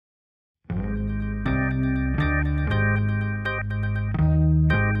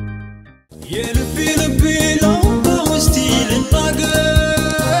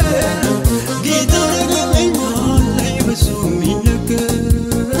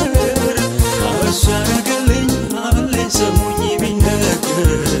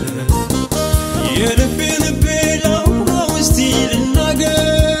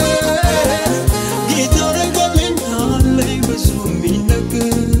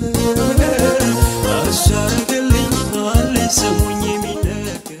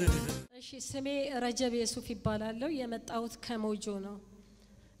ረጀብ ኢየሱስ ይባላል የመጣሁት ከሞጆ ነው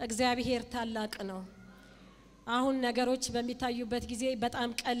እግዚአብሔር ታላቅ ነው አሁን ነገሮች በሚታዩበት ጊዜ በጣም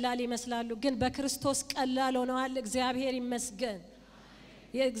ቀላል ይመስላሉ ግን በክርስቶስ ቀላል ሆነዋል እግዚአብሔር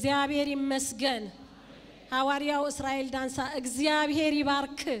ይመስገን ሐዋርያው እስራኤል ዳንሳ እግዚአብሔር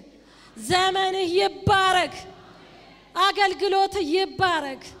ይባርክ ዘመንህ ይባረክ አገልግሎት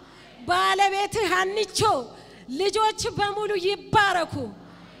ይባረክ ባለቤትህ አንቾ ልጆች በሙሉ ይባረኩ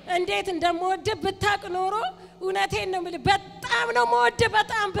እንዴት እንደምወድ ብታቅ ኖሮ እውነቴን ነው ማለት በጣም ነው መወድ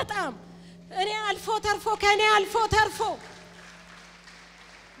በጣም እኔ አልፎ ተርፎ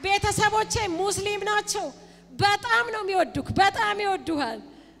ቤተሰቦቼ ሙስሊም ናቸው በጣም ነው የሚወዱክ በጣም ይወዱሃል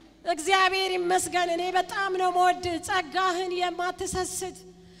እግዚአብሔር ይመስገን እኔ በጣም ነው መወድ ጸጋህን የማትሰስት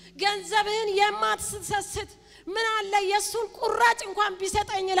ገንዘብህን የማትሰስት ምን አለ የሱን ቁራጭ እንኳን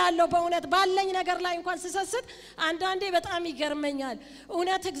ቢሰጠኝ ይላልው በእውነት ባለኝ ነገር ላይ እንኳን ስሰስት አንዳንዴ በጣም ይገርመኛል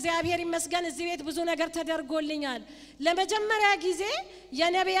እውነት እግዚአብሔር ይመስገን እዚህ ቤት ብዙ ነገር ተደርጎልኛል ለመጀመሪያ ጊዜ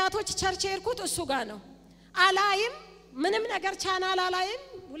የነቢያቶች ቸርች ሄድኩት እሱ ጋር ነው አላይም ምንም ነገር ቻናል አላይም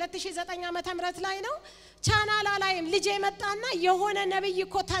 2009 ዓመተ ምህረት ላይ ነው ቻናል አላይም ልጄ መጣና የሆነ ነብይ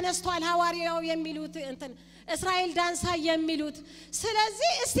እኮ ተነስቷል ሐዋርያው የሚሉት እንትን እስራኤል ዳንሳ የሚሉት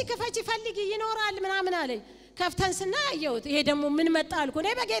ስለዚህ እስቲ ክፈች ፈልጊ ይኖራል ምናምን አለኝ ከፍተን ስናያየውት ይሄ ደግሞ ምን መጣ አልኩ እኔ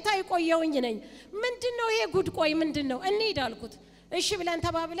በጌታ ይቆየውኝ ነኝ ምንድነው ይሄ ጉድ ቆይ ምንድነው እንሂድ አልኩት እሺ ብለን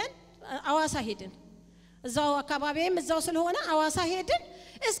ተባብለን አዋሳ ሄድን እዛው አካባቢም እዛው ስለሆነ አዋሳ ሄድን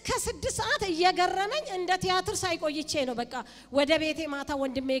እስከ 6 ሰዓት እየገረመኝ እንደ ቲያትር ሳይቆይቼ ነው በቃ ወደ ቤቴ ማታ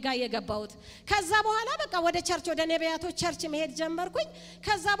ወንድሜ ጋር የገባሁት ከዛ በኋላ በቃ ወደ ቸርች ወደ ነቢያቶች ቸርች መሄድ ጀመርኩኝ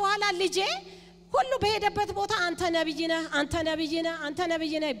ከዛ በኋላ ልጄ ሁሉ በሄደበት ቦታ አንተ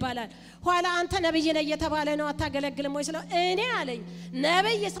ነብይ ነህ ይባላል ኋላ አንተ ነብይ ነህ እየተባለ ነው አታገለግልም ወይ ስለው እኔ አለኝ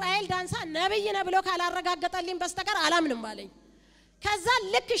ነብይ እስራኤል ዳንሳ ነብይ ነህ ብሎ ካላረጋገጠልኝ በስተቀር አላምንም አለኝ ከዛ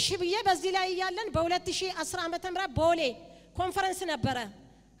ልክ እሺ ብዬ በዚህ ላይ ያለን በ2010 ዓመተ ምህረት ቦሌ ኮንፈረንስ ነበረ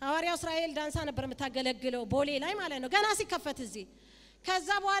ሐዋርያው እስራኤል ዳንሳ ነበር መታገለግለው ቦሌ ላይ ማለት ነው ገና ሲከፈት እዚህ ከዛ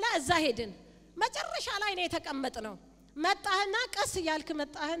በኋላ እዛ ሄድን መጨረሻ ላይ ነው የተቀመጥነው መጣህና ቀስ ያልክ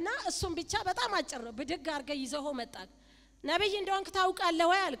መጣህና እሱም ብቻ በጣም አጭር ነው ብድግ አርገ ይዘው መጣክ ነብይ እንደሆንክ ታውቃለህ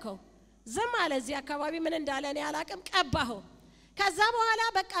ወይ አልከው ዝም አለ እዚህ አካባቢ ምን እንዳለ ነው ያላቅም ቀባሁ ከዛ በኋላ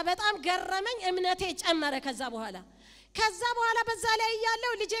በቃ በጣም ገረመኝ እምነቴ ጨመረ ከዛ በኋላ በዛ ላይ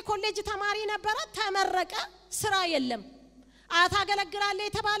ያለው ልጄ ኮሌጅ ተማሪ ነበር ተመረቀ ስራ የለም አታገለግላለህ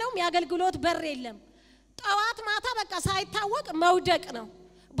የተባለውም ያገልግሎት በር የለም ጣዋት ማታ በቃ ሳይታወቅ መውደቅ ነው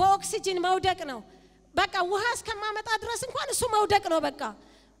በኦክሲጅን መውደቅ ነው በቃ ውሃ እስከማመጣ ድረስ እንኳን እሱ መውደቅ ነው በቃ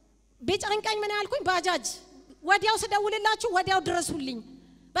ቢጨንቀኝ ምን ያልኩኝ ባጃጅ ወዲያው ስደውልላችሁ ወዲያው ድረሱልኝ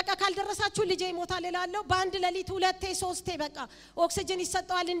በቃ ካልደረሳችሁ ልጄ ይሞታል ይላልው በአንድ ለሊት 2 3 በቃ ኦክሲጅን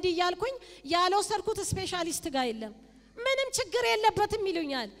ይሰጣዋል እንዲ ያልኩኝ ያለው ሰርኩት ስፔሻሊስት ጋር የለም ምንም ችግር የለበትም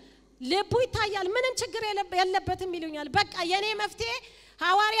ይሉኛል ልቡ ይታያል ምንም ችግር የለበትም ይሉኛል በቃ የኔ መፍትሄ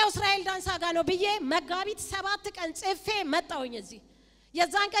ሐዋርያው እስራኤል ዳንሳ ጋር ነው ብዬ መጋቢት 7 ቀን ጽፌ መጣውኝ እዚህ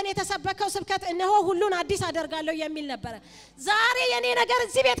የዛን ቀን የተሰበከው ስብከት እነሆ ሁሉን አዲስ አደርጋለሁ የሚል ነበር ዛሬ የኔ ነገር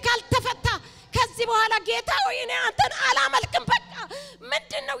እዚህ ቤት ካልተፈታ ከዚህ በኋላ ጌታ ሆይ እኔ አንተን አላመልክም በቃ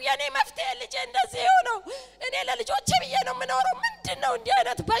ምንድነው የኔ መፍትሄ ልጄ እንደዚህ ሆኖ እኔ ለልጆቼ ብዬ ነው ምኖረው ምንድነው እንዲህ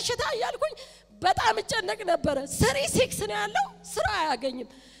አይነት በሽታ ያልኩኝ በጣም እጨነቅ ነበር 36 ነው ያለው ስራ ያገኝም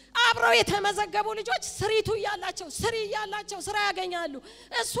አብረው የተመዘገቡ ልጆች ስሪ ያላቸው ስራ ያገኛሉ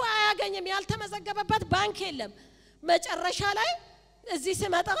እሱ አያገኝም ያልተመዘገበበት ባንክ የለም መጨረሻ ላይ እዚህ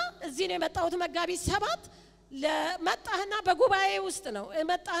ሲመጣ እዚህ ነው የመጣሁት መጋቢት 7 ለመጣህና በጉባኤ ውስጥ ነው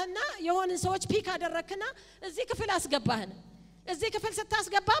መጣህና የሆነ ሰዎች ፒክ አደረክና እዚህ ክፍል አስገባህን እዚህ ክፍል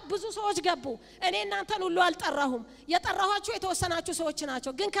ስታስገባ ብዙ ሰዎች ገቡ እኔ እናንተን ሁሉ አልጠራሁም የጠራኋችሁ የተወሰናችሁ ሰዎች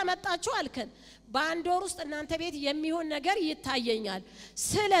ናቸው ግን ከመጣችሁ አልከን በአንድ ወር ውስጥ እናንተ ቤት የሚሆን ነገር ይታየኛል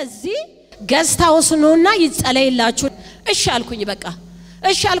ስለዚህ ገስታውስኑና ይጸለይላችሁ እሺ አልኩኝ በቃ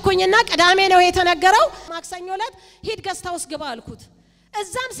እሺ አልኩኝና ቅዳሜ ነው የተነገረው ማክሰኞ ዕለት ሂድ ገስታውስ ግባ አልኩት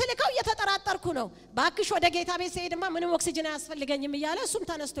እዛም ስልከው እየተጠራጠርኩ ነው ባክሽ ወደ ጌታ ቤት ሲሄድማ ምንም ኦክሲጅን አያስፈልገኝም ይያለ እሱም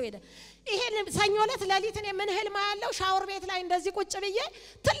ተነስቶ ሄደ ይሄን ሰኞ ዕለት ለሊት እኔ ምን ህልም ያለው ሻወር ቤት ላይ እንደዚህ ቁጭ ብዬ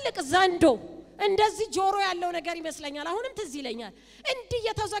ትልቅ ዘንዶ እንደዚህ ጆሮ ያለው ነገር ይመስለኛል አሁንም ትዝ ይለኛል እንዲህ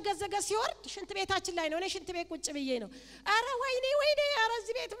የተዘገዘገ ሲወርድ ሽንት ቤታችን ላይ ነው እኔ ሽንት ቤት ቁጭ ብዬ ነው አረ ወይኔ ኧረ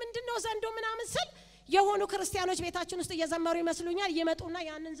እዚህ ቤት ምንድነው ዘንዶ ምናምን ስል የሆኑ ክርስቲያኖች ቤታችን ውስጥ እየዘመሩ ይመስሉኛል ይመጡና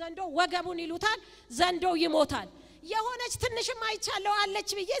ያንን ዘንዶ ወገቡን ይሉታል ዘንዶ ይሞታል የሆነች ትንሽም አይቻለው አለች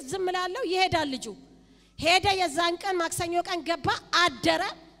ብዬ ዝም እላለሁ ይሄዳል ልጁ ሄደ የዛን ቀን ማክሰኞ ቀን ገባ አደረ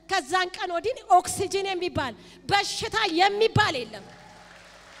ከዛን ቀን ወዲህ ኦክሲጅን የሚባል በሽታ የሚባል የለም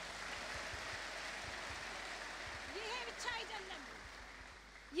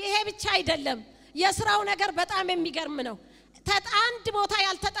ይሄ ብቻ አይደለም የሥራው ነገር በጣም የሚገርም ነው አንድ ቦታ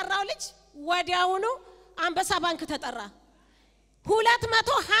ያልተጠራው ልጅ ወዲያውኑ አንበሳ ባንክ ተጠራ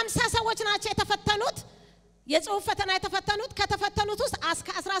 250 ሰዎች ናቸው የተፈተኑት የጽሁፍ ፈተና የተፈተኑት ከተፈተኑት ውስጥ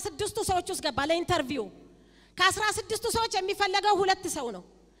 16 ሰዎች ውስጥ ገባ ለኢንተርቪው ከ16 ሰዎች የሚፈልገው 2 ሰው ነው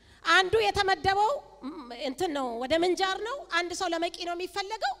አንዱ የተመደበው እንትን ነው ወደ ምንጃር ነው አንድ ሰው ለመቂ ነው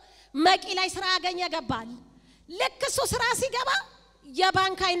የሚፈልገው መቂ ላይ ስራ ያገኘ ገባል ልክ እሱ ስራ ሲገባ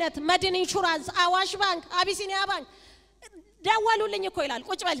የባንክ አይነት መድን ኢንሹራንስ አዋሽ ባንክ አቢሲኒያ ባንክ ደወሉልኝ እኮ ይላል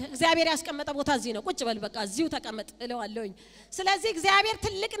ቁጭ በል እግዚአብሔር ያስቀመጠ ቦታ እዚህ ነው ቁጭ በል በቃ እዚሁ ተቀመጥ እለዋለሁኝ ስለዚህ እግዚአብሔር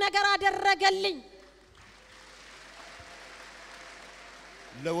ትልቅ ነገር አደረገልኝ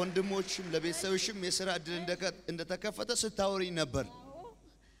ለወንድሞችም ለቤተሰብሽም የሥራ እድል እንደተከፈተ ስታወሪኝ ነበር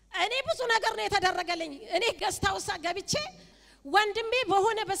እኔ ብዙ ነገር ነው የተደረገልኝ እኔ ገስታውሳ ገብቼ ወንድሜ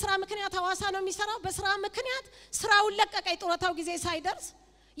በሆነ በስራ ምክንያት ሐዋሳ ነው የሚሰራው በስራ ምክንያት ስራውን ለቀቀኝ ጡረታው ጊዜ ሳይደርስ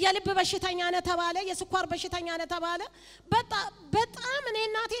የልብ በሽተኛ ነው ተባለ የስኳር በሽተኛ ነው ተባለ በጣም እኔ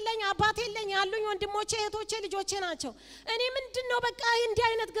እናቴ ለኛ አባቴ ለኛ ያሉኝ ወንድሞቼ እህቶቼ ልጆቼ ናቸው እኔ ምንድነው በቃ እንዲህ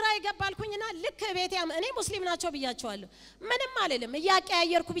አይነት ግራ ይገባልኩኝና ልክ ቤት እኔ ሙስሊም ናቸው ብያቸዋለሁ ምንም አልልም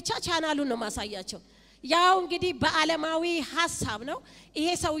ያቀያየርኩ ብቻ ቻናሉን ነው ማሳያቸው ያው እንግዲህ በአለማዊ ሐሳብ ነው ይሄ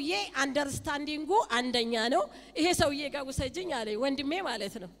ሰውዬ አንደርስታንዲንጉ አንደኛ ነው ይሄ ሰውዬ ጋር ወሰጅኝ አለኝ ወንድሜ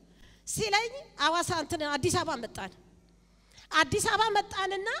ማለት ነው ሲለኝ አዋሳ እንትን አዲስ አበባ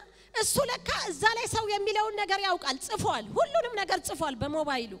መጣንና እሱ ለካ እዛ ላይ ሰው የሚለውን ነገር ያውቃል ጽፏል ሁሉንም ነገር ጽፏል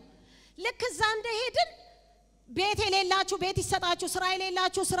በሞባይሉ ልክ እዛ እንደሄድን ቤት የሌላችሁ ቤት ይሰጣችሁ ስራ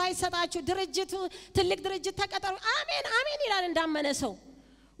የሌላችሁ ስራ ይሰጣችሁ ድርጅት ትልቅ ድርጅት ተቀጠሩ አሜን አሜን ይላል እንዳመነ ሰው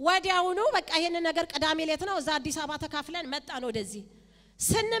ወዲያውኑ በቃ ይሄን ነገር ቀዳሚ ሌት ነው እዛ አዲስ አበባ ተካፍለን መጣን ወደዚህ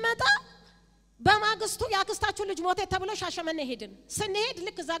ስንመጣ በማግስቱ ያክስታችሁ ልጅ ሞተ ተብሎ ሻሸመኔ ሄድን ስንሄድ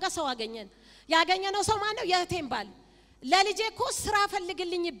ልክ እዛ ጋር ሰው አገኘን ያገኘነው ሰው ማን ነው የእህቴን ባል ለልጄ እኮ ስራ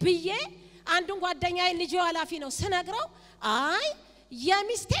ፈልግልኝ ብዬ አንዱን ጓደኛዬ ልጅ ኃላፊ ነው ስነግረው አይ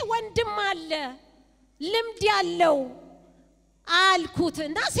የሚስቴ ወንድም አለ ልምድ ያለው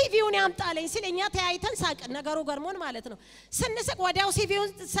አልኩትና ሲቪውን ያምጣለኝ ሲለኛ ተያይተን ሳቀን ነገሩ ገርሞን ማለት ነው ስንስቅ ወዲያው ሲቪውን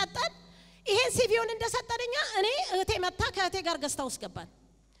ሰጠን ይሄን ሲቪውን እንደሰጠንኛ እኔ እህቴ መጣ ከእህቴ ጋር ገስታውስ ገባን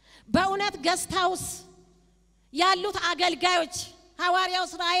በእውነት ገስታውስ ያሉት አገልጋዮች ሐዋርያው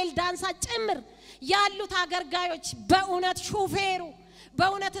እስራኤል ዳንሳ ጭምር ያሉት አገልጋዮች በእውነት ሹፌሩ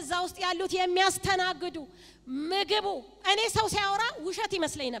በእውነት እዛ ውስጥ ያሉት የሚያስተናግዱ ምግቡ እኔ ሰው ሲያወራ ውሸት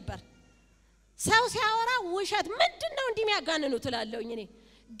ይመስለኝ ነበር ሰው ሲያወራ ውሸት ምንድነው እንዲሚያጋንኑ ትላለውኝ እኔ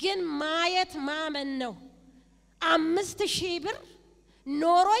ግን ማየት ማመን ነው 5000 ብር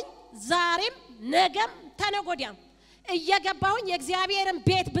ኖሮኝ ዛሬም ነገም ተነጎዲያም እየገባሁኝ የእግዚአብሔርን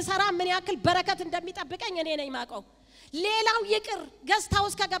ቤት በሰራ ምን ያክል በረከት እንደሚጠብቀኝ እኔ ነኝ ማቀው ሌላው ይቅር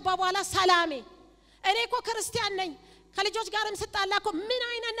ገስታውስ ከገባ በኋላ ሰላሜ እኔ እኮ ክርስቲያን ነኝ ከልጆች ጋርም ስጣላኮ ምን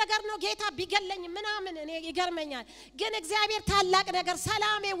አይነት ነገር ነው ጌታ ቢገለኝ ምናምን እኔ ይገርመኛል ግን እግዚአብሔር ታላቅ ነገር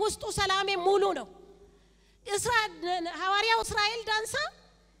ሰላሜ ውስጡ ሰላሜ ሙሉ ነው ሐዋርያው እስራኤል ዳንሳ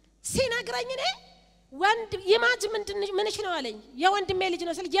ሲነግረኝ እኔ ወንድ ይማጅ ምንሽ ነው አለኝ የወንድሜ ልጅ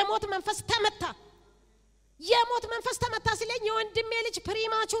ነው ስለ የሞት መንፈስ ተመታ ሲለኝ የወንድሜ ልጅ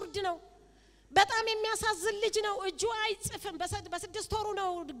ፕሪማቹርድ ነው በጣም የሚያሳዝን ልጅ ነው እጁ አይጽፍም በ6 ወሩ ነው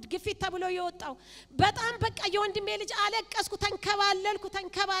ግፊት ተብሎ የወጣው በጣም በቃ የወንድሜ ልጅ አለቀስኩ ተንከባለልኩ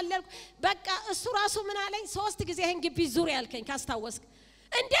በቃ እሱ ራሱ ምን አለኝ 3 ጊዜ ይሄን ግቢ ዙር ያልከኝ ካስታወስክ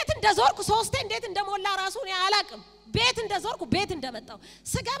እንዴት እንደዞርኩ 3 እንዴት እንደሞላ ራሱ ነው አላቅም ቤት እንደዞርኩ ቤት እንደመጣው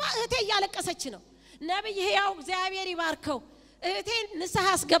ስገባ እህቴ ያለቀሰች ነው ነብይ ያው እግዚአብሔር ይባርከው እህቴ ንስሐ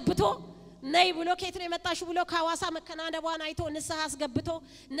አስገብቶ ነይ ብሎ ከየት የመጣሽ ብሎ ካዋሳ መከናነቧን አይቶ ንስሐ አስገብቶ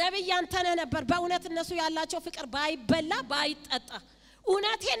ነብይ አንተነ ነበር በእውነት እነሱ ያላቸው ፍቅር ባይበላ ባይጠጣ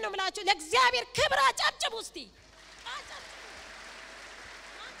እውነቴን ነው ምላችሁ ለእግዚአብሔር ክብር አጨብጭቡ እስቲ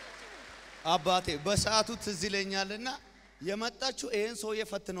አባቴ በሰዓቱ ትዝ ይለኛልና የመጣችሁ ይሄን ሰው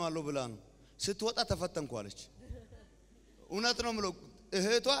የፈትነዋለሁ ብላ ነው ስትወጣ ተፈተንኩ አለች እውነት ነው ምለው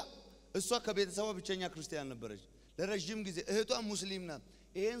እህቷ እሷ ከቤተሰቧ ብቸኛ ክርስቲያን ነበረች ለረጅም ጊዜ እህቷ ሙስሊም ናት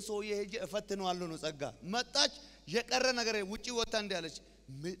ይሄን ሰው የሄጀ እፈትነዋለሁ ነው ጸጋ መጣች የቀረ ነገር ውጪ ወጣ እንዲያለች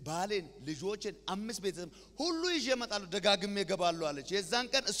ባሌን ልጆችን 5 ቤተሰብ ሁሉ ይዤ መጣለሁ ደጋግሜ ገባለሁ አለች የዛን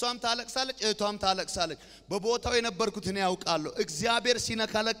ቀን እሷም ታለቅሳለች እህቷም ታለቅሳለች በቦታው የነበርኩት እኔ ያውቃለሁ እግዚአብሔር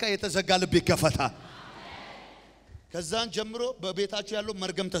ሲነካለካ የተዘጋ ልብ ይከፈታል ከዛን ጀምሮ በቤታችሁ ያለው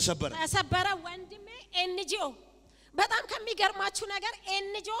መርገም ተሰበረ ወንድሜ ኤንጂኦ በጣም ከሚገርማችሁ ነገር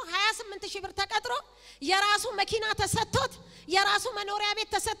ኤንጂኦ 28000 ብር ተቀጥሮ የራሱ መኪና ተሰጥቶት የራሱ መኖሪያ ቤት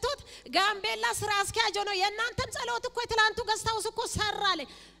ተሰጥቶት ጋምቤላ ስራ አስኪያጅ ሆኖ የእናንተም ጸሎት እኮ ትላንቱ ገስታውስ እኮ ሰራለ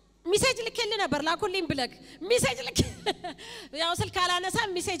ሚሴጅ ልከል ነበር ላኩልኝ ብለክ ሚሴጅ ልክ ያው ስልክ አላነሳ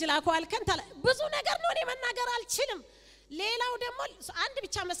ሚሴጅ ላኳልከን ብዙ ነገር ነው እኔ መናገር አልችልም ሌላው ደግሞ አንድ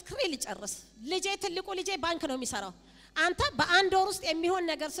ብቻ መስክሬ ልጨርስ ልጄ ትልቁ ልጄ ባንክ ነው የሚሰራው አንተ በአንድ ወር ውስጥ የሚሆን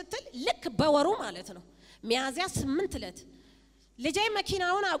ነገር ስትል ልክ በወሩ ማለት ነው ሚያዚያ 8 ዕለት ልጄ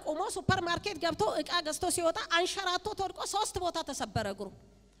መኪናውን አቆሞ ሱፐርማርኬት ገብቶ እቃ ገዝቶ ሲወጣ አንሸራቶ ተወድቆ 3 ቦታ ተሰበረ እግሩ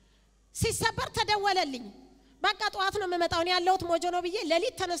ሲሰበር ተደወለልኝ በቃ ጧት ነው መመጣው ነው ያለውት ሞጆ ነው ብዬ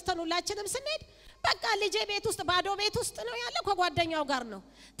ለሊት ተነስተኑላችንም ስንሄድ በቃ ልጄ ቤት ውስጥ ባዶ ቤት ውስጥ ነው ያለው ከጓደኛው ጋር ነው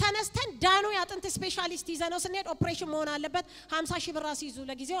ተነስተን ዳኑ ያጥንት ስፔሻሊስት ይዘነው ስንሄድ ኦፕሬሽን መሆን አለበት 50000 ብር አስይዙ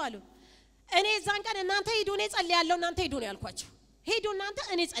ለጊዜው አሉ እኔ ዛን ቀን እናንተ ሂዱ እኔ ጸልያለሁ እናንተ ሂዱ ነው ያልኳቸው ሂዱ እናንተ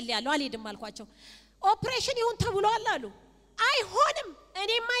እኔ ጸልያለሁ አልሄድም አልኳቸው ኦፕሬሽን ይሁን ተብሏል አሉ አይሆንም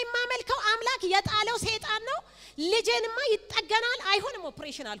እኔማ የማመልከው አምላክ የጣለው ሰይጣን ነው ልጄንማ ይጠገናል አይሆንም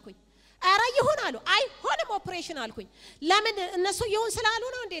ኦፕሬሽን አልኩኝ አረ ይሁን አሉ አይሆንም ኦፕሬሽን አልኩኝ ለምን እነሱ ይሁን ስላሉ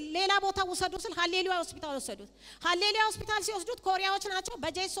ነው እንዴ ሌላ ቦታ ወሰዱ ስል ሃሌሉያ ሆስፒታል ወሰዱት ሃሌሉያ ሆስፒታል ሲወስዱት ኮሪያዎች ናቸው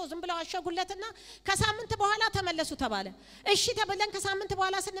በጄሶ ዝም ብለው አሸጉለትና ከሳምንት በኋላ ተመለሱ ተባለ እሺ ተበለን ከሳምንት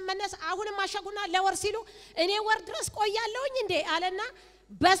በኋላ ስንመለስ አሁንም አሸጉና ለወር ሲሉ እኔ ወር ድረስ ቆያለሁኝ እንዴ አለና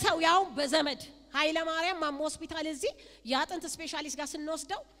በሰው ያው በዘመድ ኃይለ ማርያም ማሞ ሆስፒታል እዚህ ያጥንት ስፔሻሊስት ጋር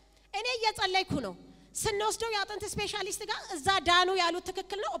ስንወስደው እኔ እየጸለይኩ ነው ስንወስደው ያጥንት ስፔሻሊስት ጋር እዛ ዳኑ ያሉት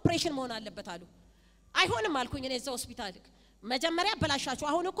ትክክል ነው ኦፕሬሽን መሆን አለበት አሉ አይሆንም አልኩኝ እኔ እዛ ሆስፒታል መጀመሪያ በላሻችሁ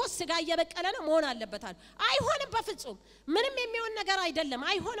አሁን እኮ ስጋ እየበቀለ ነው መሆን አለበት አሉ አይሆንም በፍጹም ምንም የሚሆን ነገር አይደለም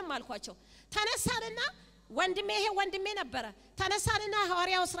አይሆንም አልኳቸው ተነሳንና ወንድሜ ይሄ ወንድሜ ነበር ተነሳንና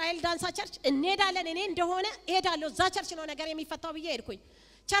ሐዋርያው እስራኤል ዳንሳ ቸርች እንሄዳለን እኔ እንደሆነ እሄዳለሁ እዛ ቸርች ነው ነገር የሚፈታው ብዬ ሄድኩኝ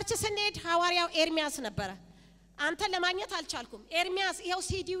ቸርች ስንሄድ ሐዋርያው ኤርሚያስ ነበር አንተ ለማግኘት አልቻልኩም ኤርሚያስ ይሄው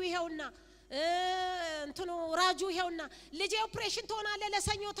ሲዲው ይሄውና እንትኑ ራጁ ይሄውና ልጄ ኦፕሬሽን ተሆናለ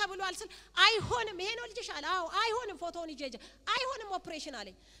ለሰኞ ተብሏል ስል አይሆንም ይሄ ነው ልጅሽ አለ አዎ አይሆንም ፎቶውን ይጀጀ አይሆንም ኦፕሬሽን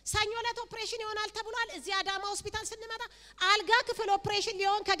አለኝ ሰኞ ለት ኦፕሬሽን ይሆናል ተብሏል እዚህ አዳማ ሆስፒታል ስንመጣ አልጋ ክፍል ኦፕሬሽን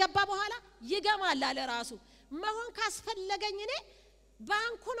ሊሆን ከገባ በኋላ ይገማል አለ ራሱ መሆን ካስፈለገኝ እኔ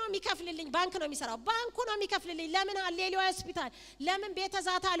ባንኩ ነው የሚከፍልልኝ ባንክ ነው የሚሰራው ባንኩ ነው የሚከፍልልኝ ለምን ሃሌሉያ ሆስፒታል ለምን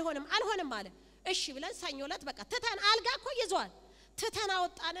ቤተዛታ አልሆንም አለ እሺ ብለን ሰኞ ለት በቃ ተታን አልጋ እኮ ይዟል ተታና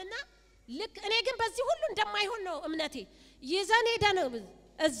ወጣንና ልክ እኔ ግን በዚህ ሁሉ እንደማይሆን ነው እምነቴ ይዘን ሄደን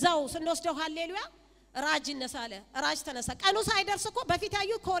እዛው ስንወስደው ሃሌሉያ ራጅ ነሳለ ራጅ ተነሳ ቀኑ ሳይደርስ እኮ በፊት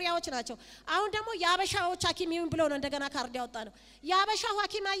ያዩ ኮሪያዎች ናቸው አሁን ደግሞ ያበሻዎች ሐኪም ይሁን ብለው ነው እንደገና ካርድ ያወጣ ነው ያበሻው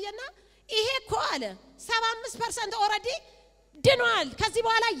ሐኪም አየና ይሄ እኮ አለ 75% ኦሬዲ ድኗል ከዚህ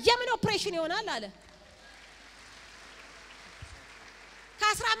በኋላ የምን ኦፕሬሽን ይሆናል አለ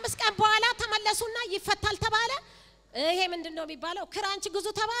ከ15 ቀን በኋላ ተመለሱና ይፈታል ተባለ ይሄ ምንድነው የሚባለው ክራንች ግዙ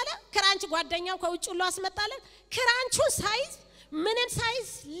ተባለ ክራንች ጓደኛው ከውጭ ሁሉ አስመጣለን ክራንቹ ሳይዝ ምንን ሳይዝ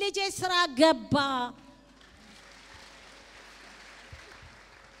ልጄ ስራ ገባ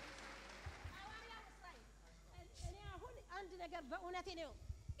እኔ አሁን አንድ ነገር በእውነቴ ነው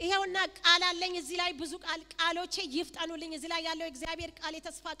ይሄውና ቃል አለኝ እዚህ ላይ ብዙ ቃሎቼ ይፍጠኑልኝ እዚህ ላይ ያለው እግዚአብሔር ቃል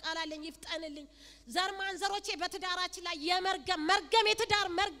የተስፋ ቃል አለኝ ይፍጠንልኝ ዘር ማንዘሮቼ በትዳራችን ላይ መርገም የትዳር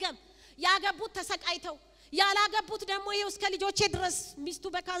መርገም ያገቡት ተሰቃይተው ያላገቡት ደግሞ ይሄው እስከ ልጆቼ ድረስ ሚስቱ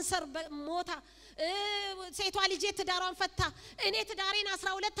በካንሰር ሞታ ሴቷ ልጄ ትዳሯን ፈታ እኔ ትዳሬን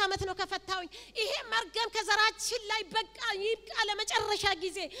 12 አመት ነው ከፈታውኝ ይሄ መርገም ከዘራችን ላይ በቃ ይብቃ ለመጨረሻ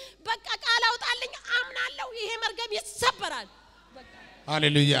ጊዜ በቃ ቃል አውጣልኝ አምናለሁ ይሄ መርገም ይሰበራል በቃ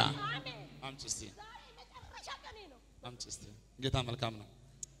ሃሌሉያ አሜን አምጪስቲ ዛሬ መጨረሻ ቀኔ ነው አምጪስቲ ጌታ መልካም ነው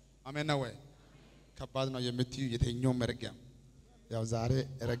አሜን ነው ወይ ከባድ ነው የምትዩ የተኛው መርገም ያው ዛሬ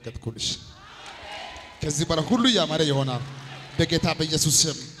ረገጥኩልሽ ከዚህ በኋላ ሁሉ ያማረ ይሆናል በጌታ በኢየሱስ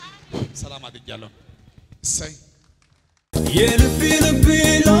ስም ሰላም አድርጋለሁ እሰይ የልብ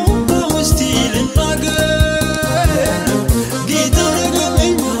ውስጥ ልናገር ጌታ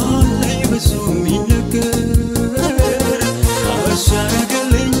ረገመኛል ላይ ብዙ ሚነገር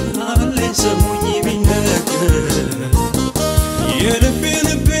አወሻገለኝ አለ ሰሙኝ ቢነገር የልብ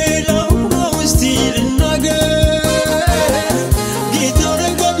ውስጥ ልናገር ጌታ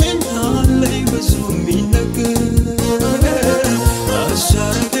ረገመኛል ላይ ብዙ ሚነገር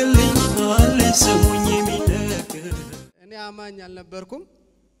አወሻገለኝ አለ ሰሙኝ ቢነገር እኔ አማኝ አልነበርኩም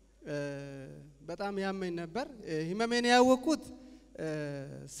በጣም ያመኝ ነበር ህመሜን ያወቁት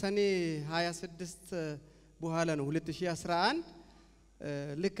ሰኔ 26 በኋላ ነው 2011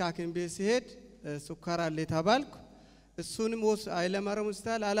 ልክ ሐኪም ቤት ሲሄድ ሱካር አለ ተባልኩ እሱንም አይለማረም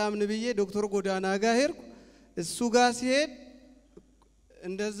ሆስፒታል አላምን ብዬ ዶክተር ጎዳና ጋር ሄድኩ እሱ ጋር ሲሄድ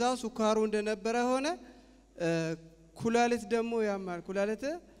እንደዛው ሱካሩ እንደነበረ ሆነ ኩላሊት ደግሞ ያማል ኩላሊት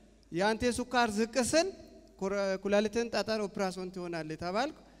ያንተ ሱካር ዝቅስን ኩላሊትን ጠጠር ኦፕራሽን ትሆናለህ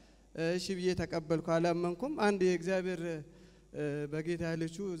ተባልኩ እሺ ብዬ ተቀበልኩ አላመንኩም አንድ የእግዚአብሔር በጌታ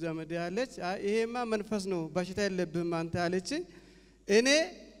ያለችው ዘመድ ያለች ይሄማ መንፈስ ነው በሽታ የለብህም አንተ አለች እኔ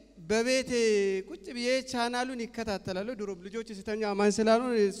በቤቴ ቁጭ ብዬ ቻናሉን ይከታተላሉ ድሮ ልጆች ሲተኛ ማን ስላሉ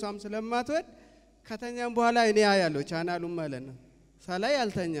እሷም ስለማትወድ ከተኛም በኋላ እኔ አያለሁ ቻናሉን ማለት ነው ሳላይ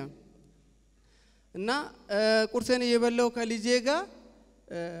አልተኛም እና ቁርሴን እየበላው ከልጄ ጋር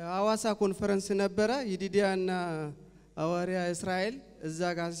አዋሳ ኮንፈረንስ ነበረ ይዲዲያና አዋሪያ እስራኤል እዛ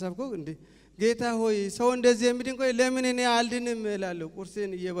ጋር ተሰብኩ እንዴ ጌታ ሆይ ሰው እንደዚህ የሚድን ቆይ ለምን እኔ አልድንም እላለሁ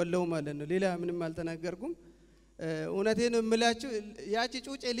ቁርሴን እየበላው ማለት ነው ሌላ ምንም አልተናገርኩም እውነቴን እምላችሁ ያቺ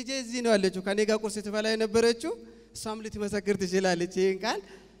ጩጬ ልጄ እዚህ ነው ያለችው ከኔ ጋር ቁርስ ትበላ የነበረችው እሷም ልትመሰክር ትችላለች ይሄን ቃል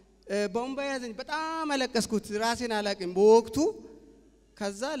ቦምባ ያዘኝ በጣም አለቀስኩት ራሴን አላቅም በወቅቱ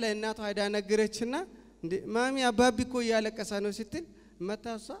ከዛ ለእናቷ አይዳ ነገረችና እንዴ ማሚ አባቢ እኮ ያለቀሳ ነው ስትል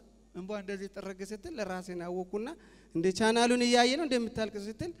መታሷ እንቧ እንደዚህ ጥርግ ስትል ለራሴን አወኩና እንደ ቻናሉን ያያየ ነው እንደምታልቅስ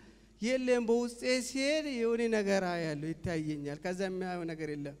ስትል የለም በውስጤ ሲሄድ የሆነ ነገር ያለው ይታየኛል ከዛ የሚያየው ነገር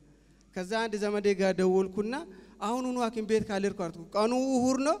የለም ከዛ አንድ ዘመዴ ጋር ደወልኩና አሁኑኑ ሐኪም ቤት ካልርኩ አርኩ ቀኑ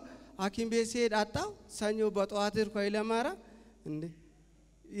እሁድ ነው ሐኪም ቤት ሲሄድ አጣው ሰኞ በጠዋት እርኩ አይለማራ እንዴ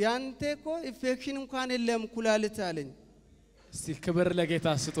ያንተኮ ኢንፌክሽን እንኳን የለም ኩላሊት አለኝ እስቲ ክብር ለጌታ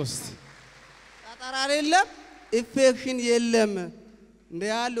ስጦስ ጠጠር አይደለም ኢንፌክሽን የለም እንደ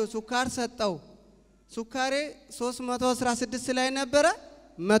ያለው ሱካር ሰጣው ሱካሬ 316 ላይ ነበረ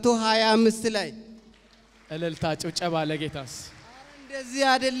 125 ላይ እልልታ ጭብጨባ ለጌታስ እንደዚህ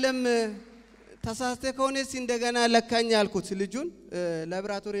አይደለም ተሳስተ ከሆነስ እንደገና ለካኝ አልኩት ልጁን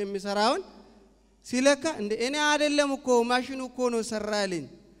ላብራቶሪ የሚሰራውን ሲለካ እንደ እኔ አይደለም እኮ ማሽኑ እኮ ነው ሰራልኝ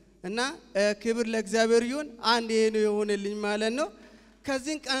እና ክብር ለእግዚአብሔር ይሁን አንድ ይሄ ነው የሆነልኝ ማለት ነው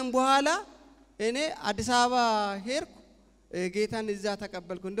ከዚህ ቀን በኋላ እኔ አዲስ አበባ ሄርኩ ጌታን እዛ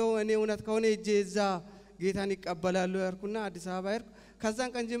ተቀበልኩ እንደው እኔ እውነት ከሆነ እጄ እዛ ጌታን ይቀበላሉ ያርኩና አዲስ አበባ ሄርኩ ከዛን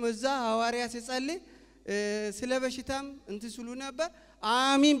ቀን ጀምሮ እዛ ሐዋርያ ሲጸልይ ስለ በሽታም እንትስሉ ነበር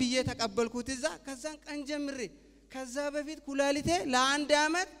አሚን ብዬ ተቀበልኩት እዛ ከዛን ቀን ጀምሬ ከዛ በፊት ኩላሊቴ ለአንድ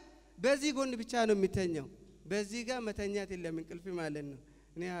አመት በዚህ ጎን ብቻ ነው የሚተኛው በዚህ ጋር መተኛት የለም እንቅልፍ ማለት ነው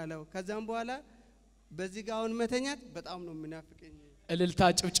እኔ አላው ከዛም በኋላ በዚህ ጋር አሁን መተኛት በጣም ነው የሚናፍቀኝ እልልታ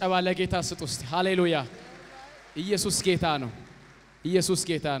ጭብጨባ ለጌታ ስጡስ ሃሌሉያ ኢየሱስ ጌታ ነው ኢየሱስ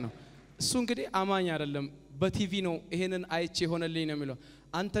ጌታ ነው እሱ እንግዲህ አማኝ አይደለም በቲቪ ነው ይሄንን አይቼ ሆነልኝ ነው የሚለው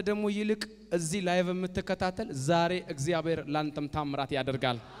አንተ ደግሞ ይልቅ እዚህ ላይቭ የምትከታተል ዛሬ እግዚአብሔር ላንተም ታምራት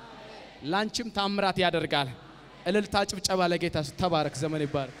ያደርጋል ላንቺም ታምራት ያደርጋል እልልታ ጭብጨባ ለጌታ ተባረክ ዘመን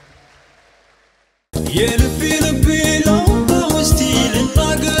ይባረክ የልቤ ነው በውስጤ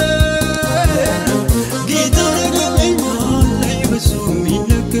ልናገር ጌታ ረገለኛል ላይ ብዙ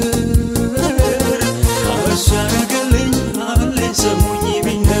የሚነገር እሱ ያረገለኛል ላይ ሰሙኝ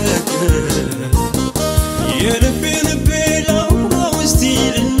ቢነገር የልቤ ነው በውስጤ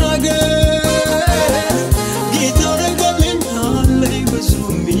ልናገር ጌታ ረገለኛል ላይ ብዙ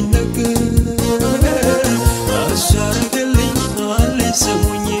የሚነገር እሱ ያረገለኛል ላይ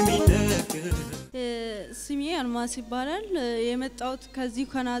ሰሙኝ ስሜ አልማስ ይባላል የመጣሁት ከዚህ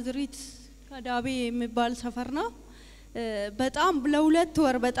ከናዝሪት ከዳቤ የሚባል ሰፈር ነው በጣም ለሁለት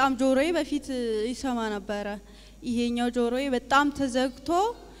ወር በጣም ጆሮዬ በፊት ይሰማ ነበር ይሄኛው ጆሮዬ በጣም ተዘግቶ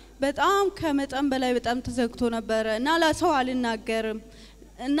በጣም ከመጠን በላይ በጣም ተዘግቶ ነበር እና ለሰው አልናገርም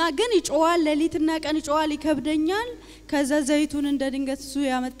እና ግን ይጮዋል ለሊትና ቀን ይጮዋል ይከብደኛል ከዛ ዘይቱን እንደ ድንገት ሱ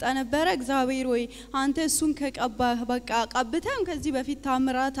ያመጣ ነበር እግዚአብሔር ወይ አንተ እሱን ከቀባህ በቃ ቀብተም ከዚህ በፊት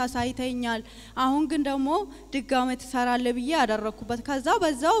ታምራት አሳይተኛል አሁን ግን ደግሞ ድጋሜ ተሰራለ ብዬ ያደረኩበት ከዛ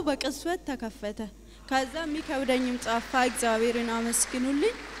በዛው በቅስበት ተከፈተ ከዛ የሚከብደኝም ጻፋ እግዚአብሔርን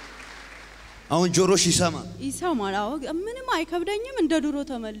አመስግኑልኝ አሁን ጆሮሽ ይሰማል አዎ ምንም አይከብደኝም እንደ ድሮ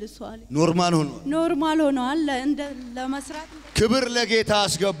ተመልሷል ኖርማል ሆኗል እንደ ለመስራት ክብር ለጌታ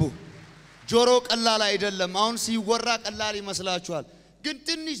አስገቡ ጆሮ ቀላል አይደለም አሁን ሲወራ ቀላል ይመስላችኋል ግን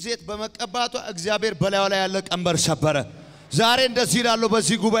ትንሽ ዘይት በመቀባቷ እግዚአብሔር በላዩ ላይ ያለ ቀንበር ሰበረ ዛሬ እንደዚህ ይላል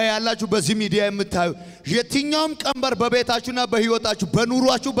በዚህ ጉባኤ ያላችሁ በዚህ ሚዲያ የምታዩ የትኛውም ቀንበር በቤታችሁና በህይወታችሁ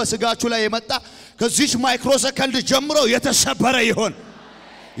በኑሯችሁ በስጋችሁ ላይ የመጣ ከዚህ ማይክሮ ሰከንድ ጀምሮ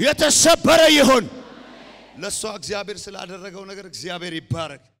የተሰበረ ይሁን ለሷ እግዚአብሔር ስላደረገው ነገር እግዚአብሔር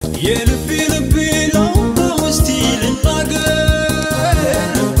ይባረክ የልቤ ነው በውስጤ ልናገር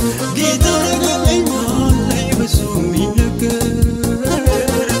ጌታ ረገለኛል ላይ ብዙ የሚነገር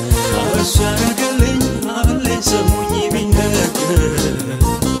እሱ ያረገለኛል ላይ ሰሙኝ ቢነገር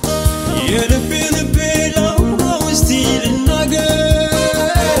የልቤ ነው በውስጤ ልናገር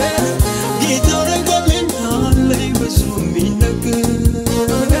ጌታ ረገለኛል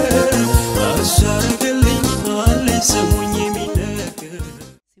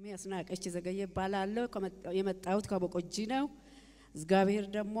ዘገየ ባላለው የመጣሁት ከቦቆጂ ነው። እግዚአብሔር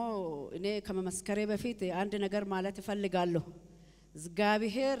ደግሞ እኔ ከመመስከሬ በፊት አንድ ነገር ማለት እፈልጋለሁ።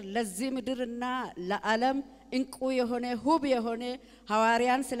 እግዚአብሔር ለዚህ ምድርና ለዓለም እንቁ የሆነ ሁብ የሆነ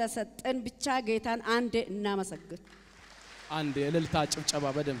ሐዋርያን ስለሰጠን ብቻ ጌታን አንዴ እናመሰግን። አንዴ እልልታ ጭብጨባ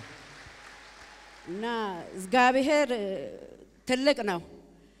በደም እና እግዚአብሔር ትልቅ ነው።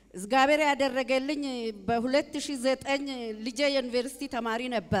 እግዚአብሔር ያደረገልኝ በ2009 ልጄ ዩኒቨርሲቲ ተማሪ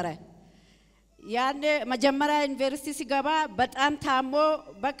ነበረ። ያኔ መጀመሪያ ዩኒቨርሲቲ ሲገባ በጣም ታሞ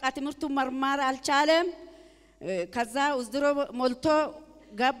በቃ ትምህርቱን መማር አልቻለም። ከዛ ውዝድሮ ሞልቶ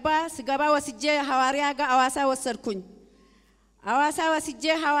ገባ። ሲገባ ወስጄ ሐዋርያ ጋር አዋሳ ወሰድኩኝ። አዋሳ ወስጄ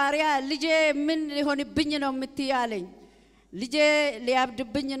ሐዋርያ ልጄ ምን ሊሆንብኝ ነው የምትያለኝ? ልጄ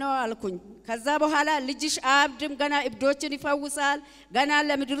ሊያብድብኝ ነው አልኩኝ። ከዛ በኋላ ልጅሽ አብድም ገና እብዶችን ይፈውሳል፣ ገና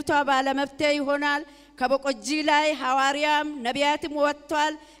ለምድርቷ ባለመብቴ ይሆናል፣ ከቦቆጂ ላይ ሐዋርያም ነቢያትም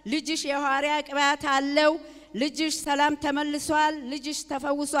ወጥቷል፣ ልጅሽ የሐዋርያ ቅባት አለው፣ ልጅሽ ሰላም ተመልሷል፣ ልጅሽ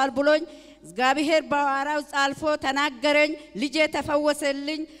ተፈውሷል ብሎኝ እግዚአብሔር በሐዋርያው ጻልፎ ተናገረኝ። ልጄ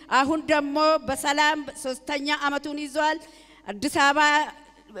ተፈወሰልኝ። አሁን ደግሞ በሰላም 3ኛ አመቱን ይዟል። አዲስ አበባ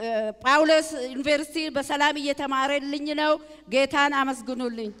ጳውሎስ ዩኒቨርሲቲ በሰላም እየተማረልኝ ነው። ጌታን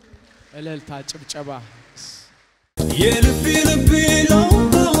አመስግኑልኝ። እልልታ ጭብጨባ የልቤ ነው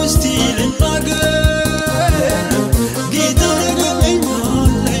በውስጤ ልናገር ጌታ ረገለኛል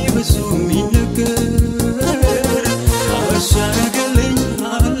ላይ ብዙ የሚነገር እሱ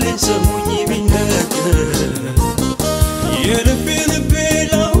ያረገለኛል ላይ ሰሙኝ የሚነገር የልቤ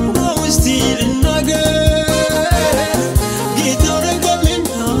ነው በውስጤ ልናገር ጌታ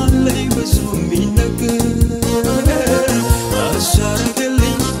ረገለኛል ላይ ብዙ የሚነገር እሱ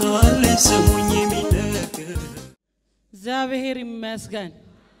ያረገለኛል ላይ ሰሙኝ የሚነገር እግዚአብሔር ይመስገን።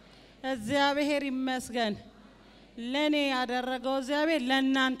 እግዚአብሔር ይመስገን። ለኔ ያደረገው እግዚአብሔር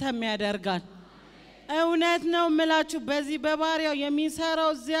ለእናንተም ያደርጋል። እውነት ነው የምላችሁ በዚህ በባሪያው የሚሰራው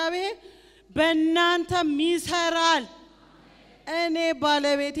እግዚአብሔር በእናንተም ይሰራል። እኔ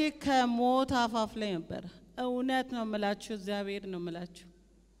ባለቤቴ ከሞት አፋፍ ላይ ነበር። እውነት ነው የምላችሁ እግዚአብሔር ነው የምላችሁ።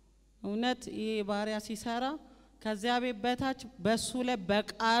 እውነት ይሄ ባሪያ ሲሰራ ከእግዚአብሔር በታች በሱ ላይ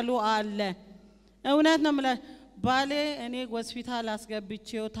በቃሉ አለ። እውነት ነው የምላችሁ ባሌ እኔ ሆስፒታል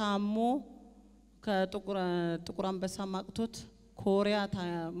አስገብቼው ታሞ ከጥቁር አንበሳ ማቅቶት ኮሪያ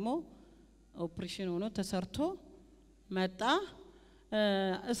ታሞ ኦፕሬሽን ሆኖ ተሰርቶ መጣ።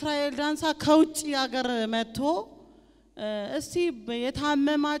 እስራኤል ዳንሳ ከውጪ ሀገር መጥቶ እስቲ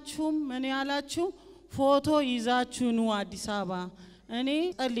የታመማችሁም ምን ያላችሁ ፎቶ ይዛችሁ ኑ አዲስ አበባ እኔ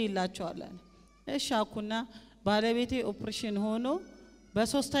ጸልይላችኋለሁ። እሺ አልኩና ባለቤቴ ኦፕሬሽን ሆኖ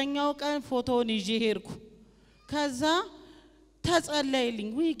በ3ኛው ቀን ፎቶውን ይዤ ሄድኩ። ከዛ ተጸለይልኝ።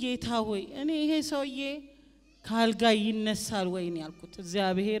 ወይ ጌታ ሆይ እኔ ይሄ ሰውዬ ካልጋ ይነሳል ወይ ነው ያልኩት።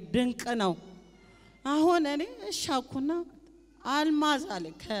 እግዚአብሔር ድንቅ ነው። አሁን እኔ እሺ አልኩና አልማዝ አለ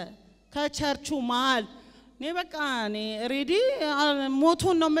ከቸርቹ መሃል እኔ በቃ እኔ ሬዲ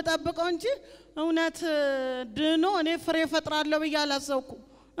ሞቱን ነው የምጠብቀው እንጂ እውነት ድኖ እኔ ፍሬ ፈጥራለሁ ብዬ አላሰብኩም።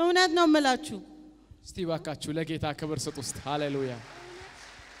 እውነት ነው የምላችሁ። እስቲ ባካችሁ ለጌታ ክብር ስጡ። ሃሌሉያ።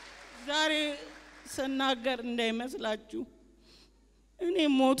 ዛሬ ስናገር እንዳይመስላችሁ እኔ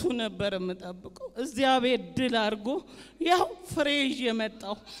ሞቱ ነበር የምጠብቀው። እግዚአብሔር ድል አድርጎ ያው ፍሬ ይዤ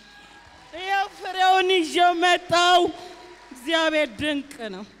መጣሁ። ያው ፍሬውን ይዤ መጣሁ። እግዚአብሔር ድንቅ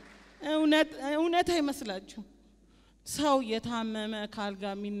ነው። እውነት አይመስላችሁ? ሰው የታመመ ካልጋ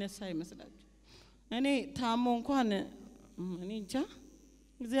የሚነሳ አይመስላችሁ? እኔ ታሞ እንኳን እኔ እንጃ።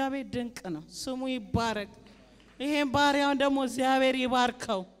 እግዚአብሔር ድንቅ ነው። ስሙ ይባረክ። ይሄን ባሪያውን ደግሞ እግዚአብሔር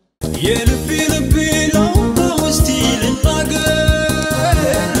ይባርከው። የልቤ ነው በውስጤ ልናገር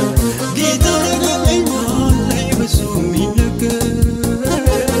ጌታ ረገለኛል ላይ ብዙ የሚነገር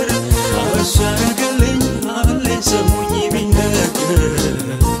እሱ ያረገለኛል ላይ ሰሙኝ የሚነገር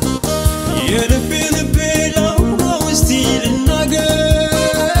የልቤ ነው በውስጤ ልናገር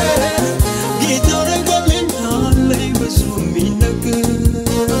ጌታ ረገለኛል ላይ ብዙ የሚነገር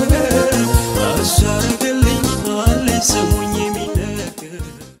እሱ ያረገለኛል ላይ ሰሙኝ የሚነገር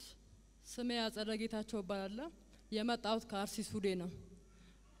ስሜ አጸደ ጌታቸው እባላለሁ። የመጣሁት ከአርሲ ሱዴ ነው።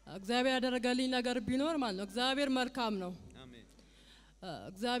 እግዚአብሔር ያደረገልኝ ነገር ቢኖር ማለት ነው እግዚአብሔር መልካም ነው። አሜን።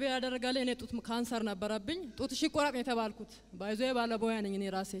 እግዚአብሔር ያደረገልኝ እኔ ጡት ካንሰር ነበረብኝ። ጡትሽ ይቆረጥ ነው የተባልኩት። ባይዞ ባለቦያ ነኝ እኔ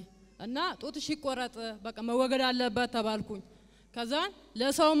ራሴ እና ጡትሽ ይቆረጥ በቃ መወገድ አለበት ተባልኩኝ። ከዛ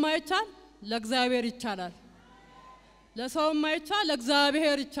ለሰው ማይቻል ለእግዚአብሔር ይቻላል። ለሰው ማይቻል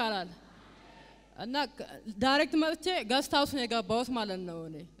ለእግዚአብሔር ይቻላል። እና ዳይሬክት መጥቼ ገስት ሃውስ ነው የገባሁት ማለት ነው።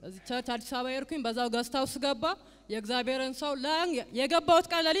 እኔ እዚህ ቸርች አዲስ አበባ ሄድኩኝ። በዛው ገስት ሃውስ ገባ። የእግዚአብሔርን ሰው የገባሁት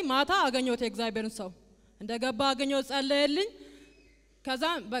ቀን ለሊ ማታ አገኘሁት። የእግዚአብሔርን ሰው እንደገባ አገኘሁት፣ ጸለየልኝ። ከዛ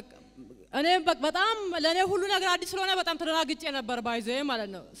በቃ እኔም በጣም ለኔ ሁሉ ነገር አዲስ ስለሆነ በጣም ተደናግጬ ነበር ባይዘይ ማለት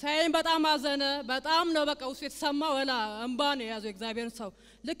ነው። ሳይን በጣም አዘነ። በጣም ነው በቃ ውስጥ የተሰማው ወላ እንባ ነው ያዘው እግዚአብሔር ሰው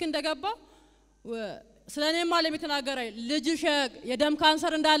ልክ እንደገባ ስለኔ ማለት የተናገረኝ ልጅሽ የደም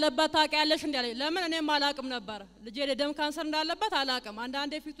ካንሰር እንዳለበት ታውቂያለሽ እንዳለኝ ለምን እኔም አላቅም ነበር። ልጄ የደም ካንሰር እንዳለበት አላቅም።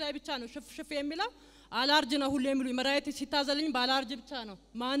 አንዳንዴ ፊቱ ላይ ብቻ ነው ሽፍ ሽፍ የሚለው አላርጅ ነው ሁሉ የሚሉኝ መድኃኒት ሲታዘልኝ ባላርጅ ብቻ ነው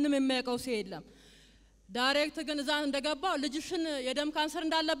ማንም የሚያውቀው ሰው የለም። ዳይሬክት ግን እዛ እንደገባው ልጅሽን የደም ካንሰር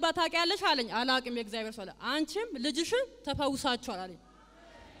እንዳለባት ታውቂያለሽ አለኝ። አላቅም የእግዚአብሔር ሰው አንቺም ልጅሽን ተፈውሳችኋል አለኝ።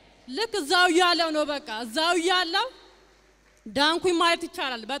 ልክ እዛው ያለው ነው በቃ እዛው ያለው ዳንኩኝ ማለት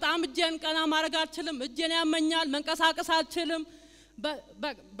ይቻላል። በጣም እጄን ቀና ማድረግ አልችልም። እጄን ያመኛል፣ መንቀሳቀስ አልችልም።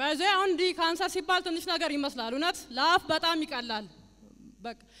 ባይዘይ አሁን ዲ ካንሰር ሲባል ትንሽ ነገር ይመስላል። እውነት ለአፍ በጣም ይቀላል።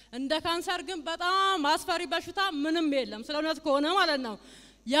 በቃ እንደ ካንሰር ግን በጣም አስፈሪ በሽታ ምንም የለም። ስለእውነት ከሆነ ማለት ነው።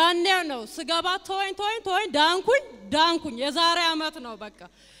 ያኔ ነው ስገባ ተወኝ ዳንኩኝ። የዛሬ አመት ነው በቃ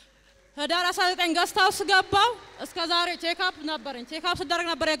ህዳር 19 ገስታው ስገባው እስከ ዛሬ ቼክአፕ ነበረኝ። ቼክአፕ ሲደረግ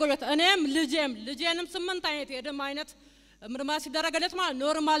ነበር የቆየሁት እኔም ልጄንም 8 አይነት የደም አይነት ምርመራ ሲደረገለት ማለት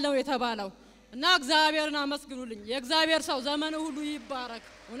ኖርማል ነው የተባለው እና እግዚአብሔርን አመስግኑልኝ። የእግዚአብሔር ሰው ዘመኑ ሁሉ ይባረክ።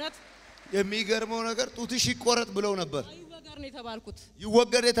 እውነት የሚገርመው ነገር ጡትሽ ይቆረጥ ብለው ነበር። ይወገር ነው የተባልኩት።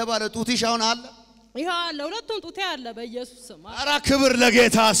 ይወገር የተባለ ጡትሽ አሁን አለ? ይሄው አለ። ሁለቱም ጡቴ አለ በኢየሱስ ስም። ኧረ ክብር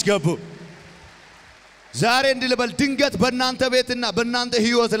ለጌታ አስገቡ። ዛሬ እንድልበል ድንገት በእናንተ ቤትና በእናንተ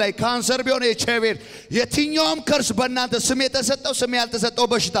ህይወት ላይ ካንሰር ቢሆን ኤችአይቪ የትኛውም ከርስ በእናንተ ስም የተሰጠው ስም ያልተሰጠው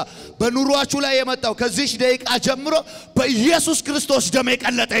በሽታ በኑሯችሁ ላይ የመጣው ከዚህ ደቂቃ ጀምሮ በኢየሱስ ክርስቶስ ደም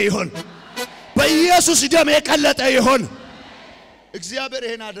የቀለጠ ይሁን። በኢየሱስ ደም የቀለጠ ይሁን። እግዚአብሔር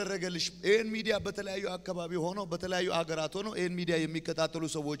ይሄን አደረገልሽ። ይሄን ሚዲያ በተለያዩ አካባቢ ሆኖ በተለያዩ ሀገራት ሆኖ ይሄን ሚዲያ የሚከታተሉ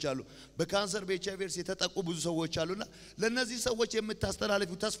ሰዎች አሉ። በካንሰር በኤችአይቪ የተጠቁ ብዙ ሰዎች አሉና ለነዚህ ሰዎች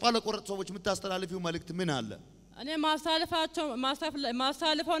የምታስተላልፊው ተስፋ ለቆረጡ ሰዎች የምታስተላልፊው መልእክት ምን አለ? እኔ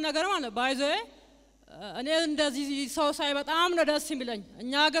ማስተላልፈው ነገር ማለት ባይዘይ እኔ እንደዚህ ሰው ሳይ በጣም ነው ደስ የሚለኝ።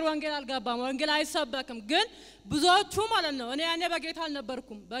 እኛ ሀገር ወንጌል አልገባም፣ ወንጌል አይሰበክም። ግን ብዙዎቹ ማለት ነው እኔ ያኔ በጌታ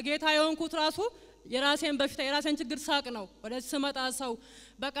አልነበርኩም። በጌታ የሆንኩት ራሱ የራሴን በሽታ የራሴን ችግር ሳቅ ነው። ወደዚህ ስመጣ ሰው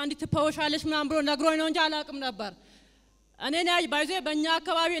በቃ እንድትፈወሻለሽ ምናምን ብሎ ነግሮኝ ነው እንጂ አላቅም ነበር። እኔን ያዩ ባይዘይ በእኛ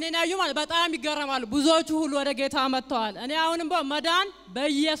አካባቢ እኔን ያዩ ማለት በጣም ይገረማሉ። ብዙዎቹ ሁሉ ወደ ጌታ መጥተዋል። እኔ አሁንም መዳን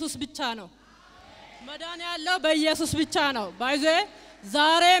በኢየሱስ ብቻ ነው። መዳን ያለው በኢየሱስ ብቻ ነው። ባይዘይ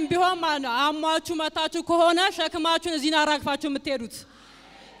ዛሬም ቢሆን ማለት ነው አሟችሁ መታችሁ ከሆነ ሸክማችሁን እዚህና አራግፋችሁ የምትሄዱት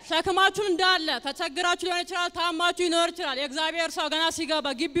ሸክማችሁን እንዳለ ተቸግራችሁ ሊሆን ይችላል፣ ታማችሁ ይኖር ይችላል። የእግዚአብሔር ሰው ገና ሲገባ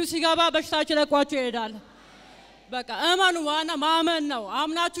ግቢው ሲገባ በሽታችሁ ለቋችሁ ይሄዳል። በቃ እመኑ። ዋና ማመን ነው።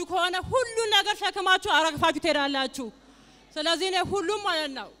 አምናችሁ ከሆነ ሁሉ ነገር ሸክማችሁ አራግፋችሁ ትሄዳላችሁ። ስለዚህ እኔ ሁሉም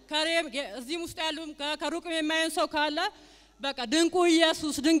ማለት ነው እዚህም ውስጥ ያሉም ከሩቅም የማይን ሰው ካለ በቃ ድንቁ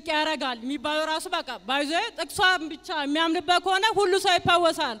ኢየሱስ ድንቅ ያረጋል የሚባለው ራሱ በቃ ባይዘይ ጥቅሷን ብቻ የሚያምንበት ከሆነ ሁሉ ሰው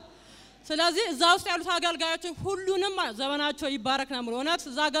ይፈወሳል። ስለዚህ እዛ ውስጥ ያሉት አገልጋዮችን ሁሉንም ዘመናቸው ይባረክ ነው ማለት እውነት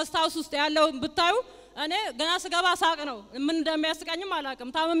እዛ ገስታውስ ውስጥ ያለው ብታዩ እኔ ገና ስገባ ሳቅ ነው። ምን እንደሚያስቀኝም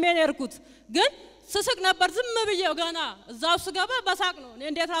አላቅም። ታምሜ ነው የርኩት ግን ስስቅ ነበር ዝም ብዬው ገና እዛው ስገባ በሳቅ ነው። እኔ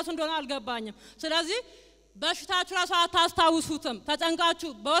እንዴት ራሱ እንደሆነ አልገባኝም። ስለዚህ በሽታችሁ ራሱ አታስታውሱትም።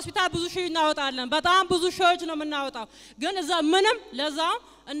 ተጨንቃችሁ በሆስፒታል ብዙ ሺህ እናወጣለን። በጣም ብዙ ሺዎች ነው የምናወጣው። ግን እዛ ምንም ለዛው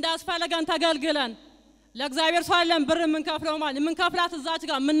እንዳስፈልገን ተገልግለን ለእግዚአብሔር ሰው አለን ብር ምን ከፍለው ማለት ምን ከፍላት እዛች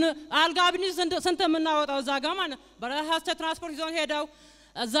ጋር ምን አልጋብኒ ስንት የምናወጣው እዛ ጋር ማለት በራሳቸው ትራንስፖርት ይዘው ሄደው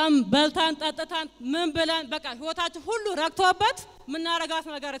እዛም በልታን ጠጥታን ምን ብለን በቃ ህይወታችን ሁሉ ረክቶበት ምናረጋት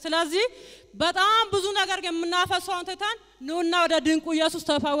ነገር። ስለዚህ በጣም ብዙ ነገር የምናፈሰውን ትተን ኑና ወደ ድንቁ ኢየሱስ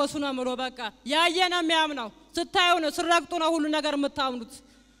ተፈወሱ ነው ምሎ በቃ ያየነ የሚያምነው ስታዩ ነው ስረግጡ ነው ሁሉ ነገር የምታምኑት።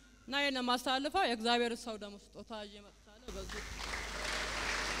 እና የነ ማስተላልፈው የእግዚአብሔር ሰው ደግሞ ስጦታ እየመጣለ በዚህ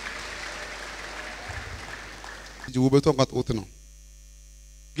ውበቷን ቀጥቁት ነው።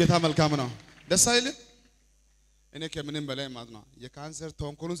 ጌታ መልካም ነው። ደስ አይልም? እኔ ከምንም በላይ ማለት ነው የካንሰር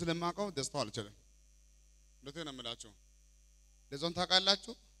ተንኮሉን ስለማውቀው ደስታው አልችልም። ለምን ነው የምላችሁ? ለዞን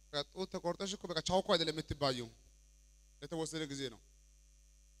ታውቃላችሁ? ከጡት ተቆርጠሽ እኮ በቃ ቻውኮ አይደለም የምትባየው። ለተወሰነ ጊዜ ነው።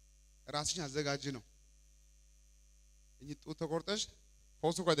 ራስሽን አዘጋጂ ነው እንጂ ጡት ተቆርጠሽ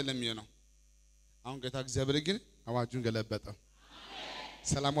ፈውሱ እኮ አይደለም የሚሆነው። አሁን ጌታ እግዚአብሔር ግን አዋጁን ገለበጠ።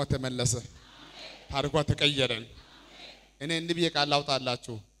 ሰላሟ ተመለሰ። ታሪኳ ተቀየረ። እኔ እንዲህ ብዬ ቃል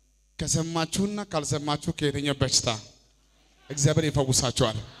አውጣላችሁ ከሰማችሁና ካልሰማችሁ ከየትኛው በሽታ እግዚአብሔር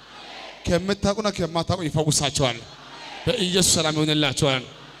ይፈውሳችኋል። ከምታውቁና ከማታውቁ ይፈውሳችኋል። በኢየሱስ ሰላም ይሆንላችኋል።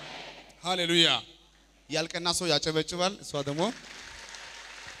 ሃሌሉያ። ያልቀና ሰው ያጨበጭባል። እሷ ደግሞ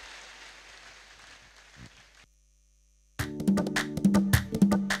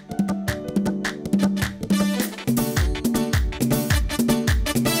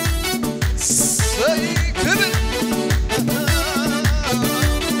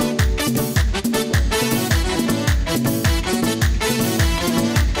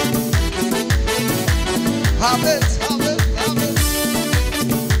አቤት አቤት አቤት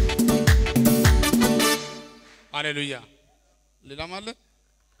ሃሌሉያ ሌላም አለ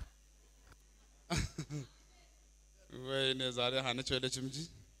ወይኔ ዛሬ ሀነች ወለችም እንጂ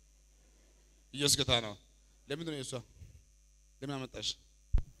ኢየሱስ ጌታ ነው ለምንድን ነው እሷ ለምን አመጣሽ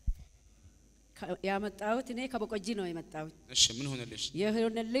ያመጣሁት እኔ ከበቆጂ ነው የመጣሁት እሺ ምን ሆነልሽ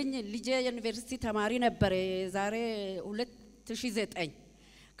የሆነልኝ ልጄ ዩኒቨርሲቲ ተማሪ ነበር ዛሬ 2009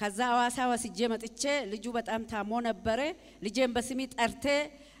 ከዛ አዋሳ ወስጄ መጥቼ ልጁ በጣም ታሞ ነበር ልጄን በስሚ ጠርቴ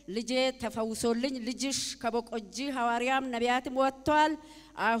ልጄ ተፈውሶልኝ ልጅሽ ከበቆጂ ሐዋርያም ነቢያትም ወጥቷል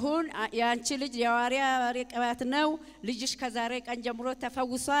አሁን ያንቺ ልጅ የሐዋርያ ቅባት ነው ልጅሽ ከዛሬ ቀን ጀምሮ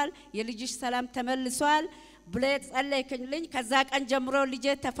ተፈውሷል የልጅሽ ሰላም ተመልሷል ብለህ ጸለይክልኝ ከዛ ቀን ጀምሮ ልጄ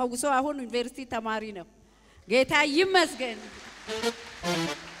ተፈውሶ አሁን ዩኒቨርሲቲ ተማሪ ነው ጌታ ይመስገን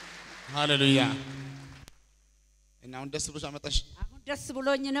ሃሌሉያ እና አሁን ደስ ብሎሽ አመጣሽ አሁን ደስ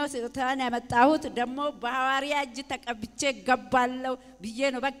ብሎኝ ነው ስታን ያመጣሁት ደሞ በሐዋርያ እጅ ተቀብቼ ገባለው ብዬ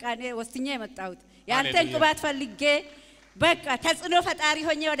ነው በቃ እኔ ወስኜ የመጣሁት ያንተን ቅባት ፈልጌ በቃ ተጽኖ ፈጣሪ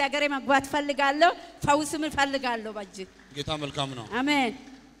ሆኜ ወደ ሀገሬ መግባት ፈልጋለሁ ፈውስም ፈልጋለሁ ባጅ ጌታ መልካም ነው አሜን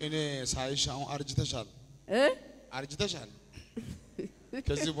እኔ ሳይሽ አሁን አርጅተሻል አርጅተሻል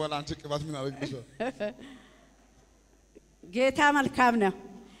ከዚህ በኋላ አንቺ ቅባት ምን አረግብሽ ጌታ መልካም ነው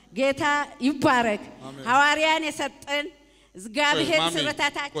ጌታ ይባረክ ሐዋርያን የሰጠን እግዚአብሔር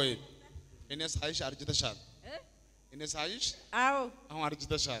ስረታታች ቆይ እኔ ሳይሽ አርጅተሻል እኔ ሳይሽ አዎ አሁን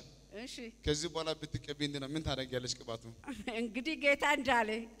አርጅተሻል እሺ ከዚህ በኋላ ብትቀቢ እንደና ምን ታደርጊያለሽ ቅባቱ እንግዲህ ጌታ እንዳለ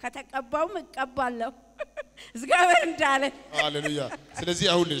ከተቀባውም እቀባለሁ እግዚአብሔር እንዳለ ሃሌሉያ ስለዚህ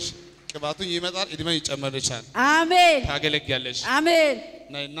አሁንሽ ቅባቱ ይመጣል እድሜ ይጨመርልሻል አሜን ታገለግያለሽ አሜን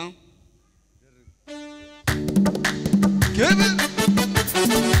ነይና ክብር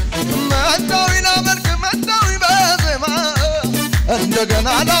መጣዊና መልክ መጣዊ በዜማ እንደገና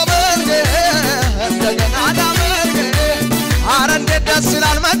ላመልክ እንደገና ላመልክ አረ እንዴት ደስ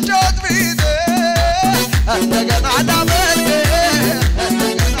ይላል መጫወት ቢዜ እንደገና ላመልክ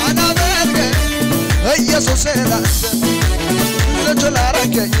እንደገና ላመልክ ኢየሱስ ላንተ ልጅ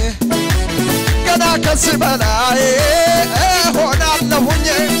ላረገኝ ገና ከዚህ በላይ ሆናለሁኝ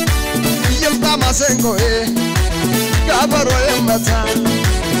ይምጣ ማሰንቆዬ ከበሮ ይመታ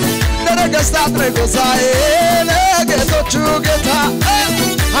ለነገሥታት ንጉሣዬ ለጌቶቹ ጌታ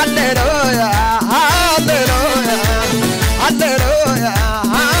ሃሌሉያ ሃሌሉያ ሃሌሉያ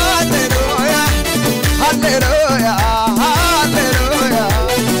ሃሌሉያ ሃሌሉያ ሃሌሉያ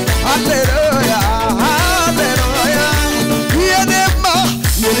ሃሌሉያ ሃሌሉያ የኔማ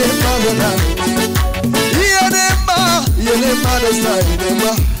ዘና የኔማ ደስታ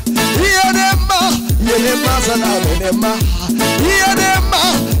የኔማ ሰላም የኔማ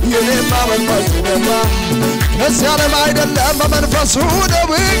መንፈስ ከዚህ ዓለም አይደለም በመንፈሱ ነው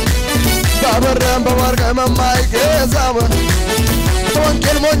በብርም በወርቅም የማይገዛው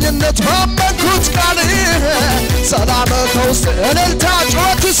ወንጌል ሞኝነት ባመንኩት ቃል ሰላም ከውስጥ እልልታ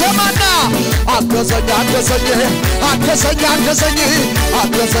ጩኸት ይሰማና አገዘኝ አገዘኝ አገዘኝ አገዘኝ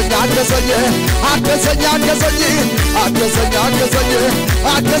አገዘኝ አገዘኝ አገዘኝ አገዘኝ አገዘኝ አገዘኝ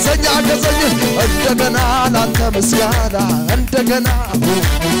አገዘኝ አገዘኝ እንደገና ላንተ ምስጋና እንደገና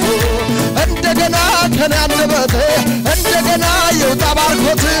እንደገና ከኔ አንደበቴ እንደገና ይውጣ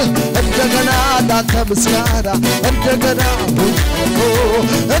ባርኮት እንደገና ላንተ ምስጋና እንደገና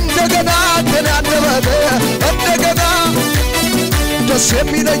እንደገና ከኔ አንደበቴ እንደገና ደስ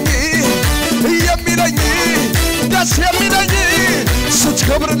የሚለኝ ደስ የሚለኝ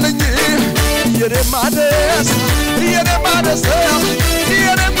ስትከብርልኝ የኔማ ደስታ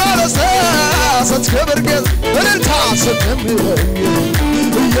ስትከብር ግን እልልታ ስትከብርልኝ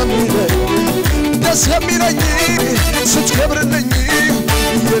ደስ የሚለኝ ስትከብርልኝ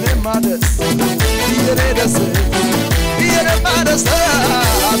የኔማ ደስታ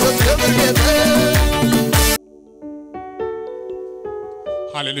ስትከብር ግን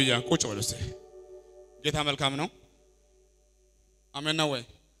ሃሌሉያ ቁጭ በሉ እስቲ ጌታ መልካም ነው አሜን ነው ወይ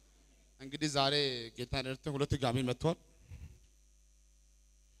እንግዲህ ዛሬ ጌታ ነርተ ሁለት ጋቢ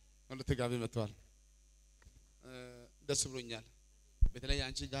መጥቷል ደስ ብሎኛል በተለይ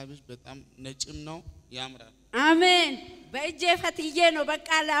አንቺ ጋቢሽ በጣም ነጭም ነው ያምራል አሜን በእጄ ፈትዬ ነው በቃ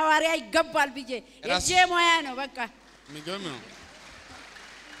ለሐዋርያ ይገባል ብዬ እጄ ሞያ ነው በቃ የሚገርም ነው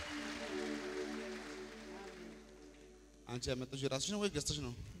አንቺ ያመጣሽ ራስሽ ነው ወይ ገዝተሽ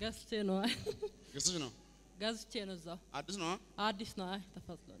ነው ገዝቼ ነው ገዝተሽ ነው እዛው አዲስ ነው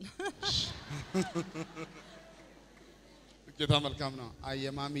ተፈጽሎ ጌታ መልካም ነው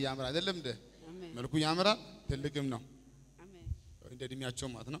አየማሚ ያምራል አይደለም እንደ መልኩ ያምራል ትልቅም ነው አሜን እንደ እድሜያቸው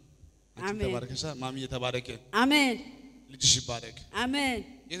ማለት ነው አንቺ ተባረከሻ ማሚ የተባረከ አሜን ልጅሽ ይባረክ አሜን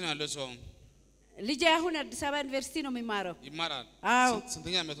የት ነው ያለው ሰው ልጄ አሁን አዲስ አበባ ዩኒቨርሲቲ ነው የሚማረው ይማራል አዎ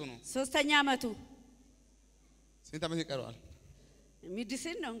ስንተኛ ዓመቱ ነው 3ኛ ዓመቱ ስንት ዓመት ይቀረዋል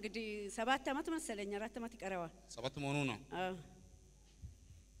ሜዲሲን ነው እንግዲህ 7 ዓመት መሰለኝ 4 ዓመት ይቀረዋል 7 መሆኑ ነው አዎ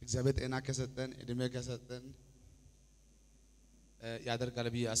እግዚአብሔር ጤና ከሰጠን እድሜ ከሰጠን ያደርጋል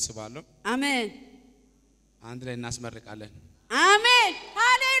ብዬ አስባለሁ አሜን አንድ ላይ እናስመርቃለን አሜን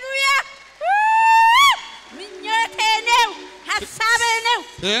ሃሌሉያ ምኞቴ ነው ሐሳቤ ነው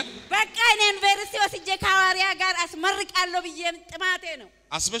በቃ እኔ ዩኒቨርሲቲ ወስጄ ከሐዋርያ ጋር አስመርቃለሁ ብዬ ጥማቴ ነው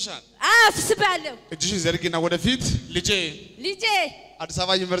አስበሻል አስባለሁ እጅሽ ዘርጊና ወደፊት ልጄ አዲስ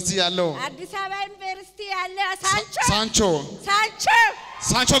አበባ ዩኒቨርሲቲ ያለው አዲስ አበባ ዩኒቨርሲቲ ያለ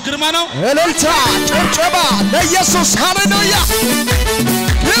ሳንቾ ግርማ ነው እልልታ ጭብጨባ ለኢየሱስ ሃሌሉያ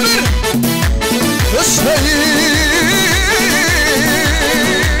ክብር እሰይ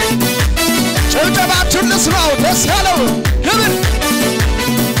ጭብጨባችሁን ልስማው ደስ ያለው ክብር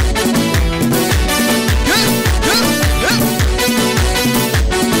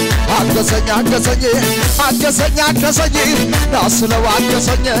አገሰኝ ዳስለው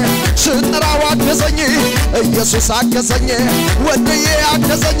አገሰኝ ስጥራው አገሰኝ ኢየሱስ አገሰኝ ወድዬ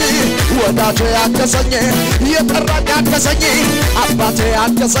አገሰኝ ወዳጄ አገሰኝ የጠራኝ አገሰኝ አባቴ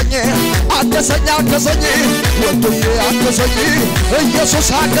አገሰኝ ወድዬ አገሰኝ ኢየሱስ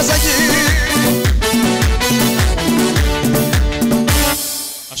አገሰኝ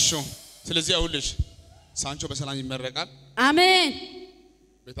አሹ ስለዚህ አውልሽ ሳንቾ በሰላም ይመረቃል አሜን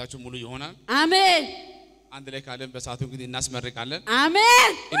ቤታችሁ ሙሉ ይሆናል አሜን አንድ ላይ ካለን በሰዓቱ እንግዲህ እናስመርቃለን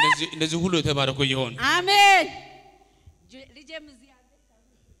አሜን እነዚህ ሁሉ የተባረኩ ይሆን አሜን ልጄም እዚህ ያሉ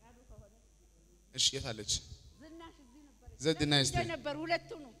ከሆነ እሺ የታለች ዝናሽ እዚህ ነበር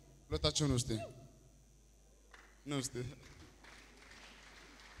ሁለታችሁ ነው እስቲ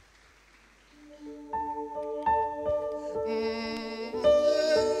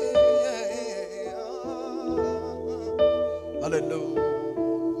ሃሌሉያ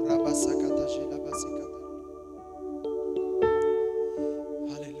ራባሳካታሽ ላባሲካታ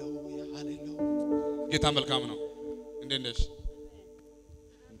ሃሌሉያ ጌታ መልካም ነው እንዴት ነሽ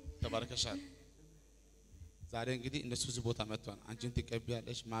ተባረከሻል ዛሬ እንግዲህ እነሱ እዚህ ቦታ መጥቷል አንቺን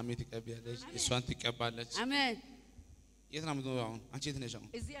ትቀበያለሽ ማሚ ትቀበያለሽ እሷን ትቀባለች አሜን የት ነው የምትኖረው አሁን አንቺ የት ነሽ አሁን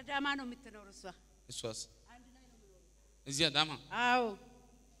እዚህ አዳማ ነው የምትኖረው እሷስ እዚህ አዳማ አዎ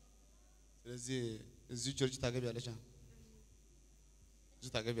ስለዚህ እዚህ ቸርች ታገቢያለሽ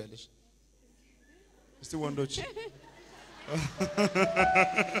እዚህ ታገቢያለሽ እስቲ ወንዶች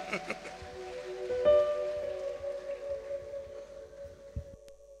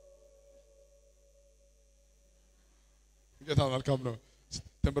ጌታ መልካም ነው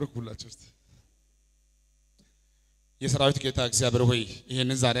ተመርኩላችሁ እስቲ የሰራዊት ጌታ እግዚአብሔር ሆይ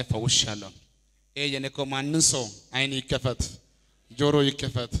ይሄንን ዛሬ ፈውሻለሁ የኔኮ ማንን ሰው አይን ይከፈት ጆሮ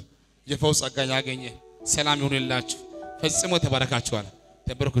ይከፈት የፈውስ ጸጋ ያገኘ ሰላም ይሁንላችሁ ፈጽሞ ተባረካችኋል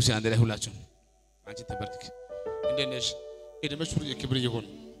ተበርኩ ሲል አንድ ላይ ሁላችሁ አንቺ ተበርክ እንደነሽ እድሜሽ ሁሉ የክብር ይሁን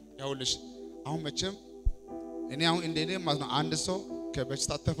ያውልሽ አሁን መቼም እኔ አሁን እንደኔ ማለት ነው አንድ ሰው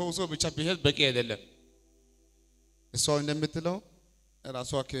ከበሽታ ተፈውሶ ብቻ ቢሄድ በቂ አይደለም እሷ እንደምትለው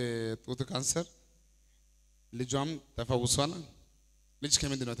ራሷ ከጡት ካንሰር ልጇም ተፈውሷል ልጅ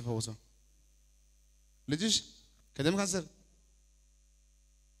ከምንድን ነው ተፈውሷል ልጅሽ ከደም ካንሰር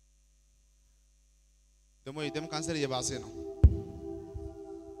ደግሞ የደም ካንሰር የባሰ ነው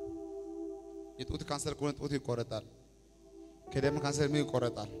የጡት ካንሰር ከሆነ ጡት ይቆረጣል ከደም ካንሰር ምን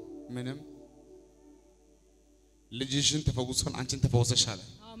ይቆረጣል ምንም ልጅሽን ተፈውሷል አንቺን ተፈውሰሻል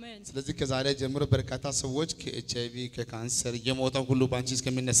አሜን ስለዚህ ከዛሬ ጀምሮ በርካታ ሰዎች ከኤችአይቪ ከካንሰር የሞተው ሁሉ ባንቺ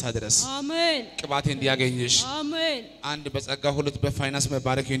እስከሚነሳ ድረስ አሜን ቅባት እንዲያገኝሽ አሜን አንድ በጸጋ ሁለት በፋይናንስ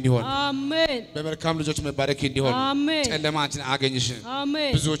መባረክ እንዲሆን አሜን በመልካም ልጆች መባረክ እንዲሆን አሜን ጨለማ አንቺን አገኝሽ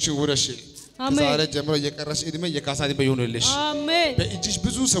አሜን ብዙዎችን ውረሽ ከዛሬ ጀምሮ የቀረሽ እድሜ የካሳ እድሜ ይሁንልሽ አሜን በእጅሽ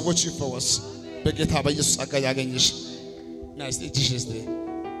ብዙ ሰዎች ይፈወስ በጌታ በኢየሱስ ጸጋ ያገኝሽ ናይስ እጅሽ እስቲ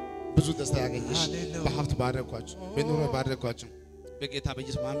ብዙ ደስታ ያገኝሽ በሀብት ባረኳችሁ በኑሮ ባረኳችሁ በጌታ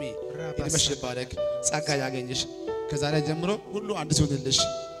በኢየሱስ ማሚ እድሜሽ ይባረክ ጸጋ ያገኝሽ ከዛሬ ጀምሮ ሁሉ አዲስ ይሁንልሽ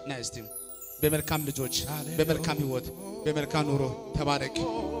ናይስ በመልካም ልጆች በመልካም ህይወት በመልካም ኑሮ ተባረክ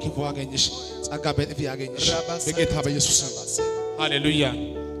ክፉ ያገኝሽ ጸጋ በጥፍ ያገኝሽ በጌታ በኢየሱስ ሃሌሉያ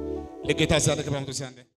ለጌታ ሲያደርግ ባንቱ ሲያንደ